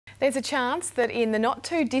There's a chance that in the not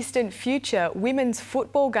too distant future, women's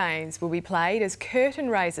football games will be played as curtain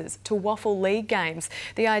raisers to WAFL League games.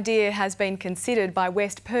 The idea has been considered by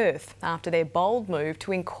West Perth after their bold move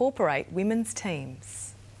to incorporate women's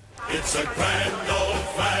teams. It's a grand old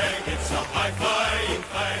flag, it's a high-flying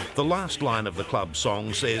flag. The last line of the club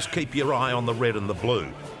song says, "Keep your eye on the red and the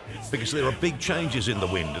blue," because there are big changes in the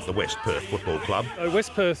wind at the West Perth Football Club.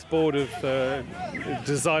 West Perth board have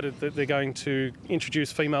decided that they're going to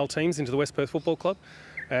introduce female teams into the West Perth Football Club,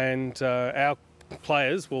 and our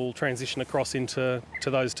players will transition across into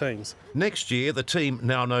those teams. Next year, the team,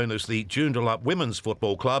 now known as the Joondalup Women's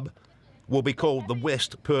Football Club, will be called the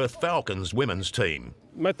West Perth Falcons Women's Team.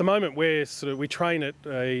 At the moment, we train at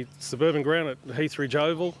a suburban ground at Heathridge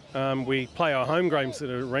Oval. We play our home games at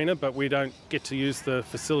an arena, but we don't get to use the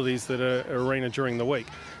facilities that are arena during the week.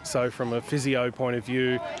 So from a physio point of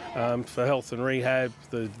view, for health and rehab,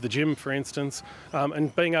 the gym, for instance,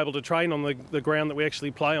 and being able to train on the ground that we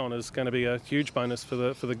actually play on is going to be a huge bonus for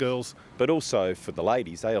the girls. But also for the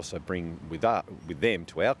ladies, they also bring with them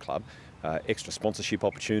to our club extra sponsorship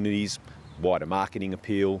opportunities, wider marketing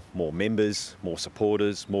appeal, more members, more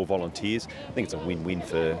supporters, more volunteers. I think it's a win-win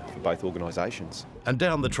for both organisations. And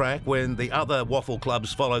down the track, when the other WAFL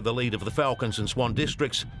clubs follow the lead of the Falcons and Swan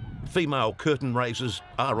districts, female curtain raisers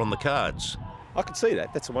are on the cards. I could see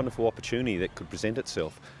that. That's a wonderful opportunity that could present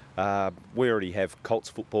itself. We already have Colts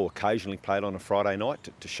football occasionally played on a Friday night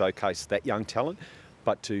to showcase that young talent,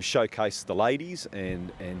 but to showcase the ladies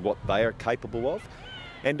and what they are capable of,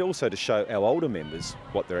 and also to show our older members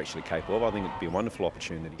what they're actually capable of. I think it'd be a wonderful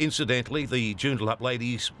opportunity. Incidentally, the Joondalup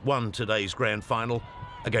ladies won today's grand final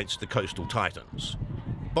against the Coastal Titans.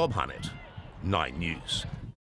 Bob Hunnett, 9 News.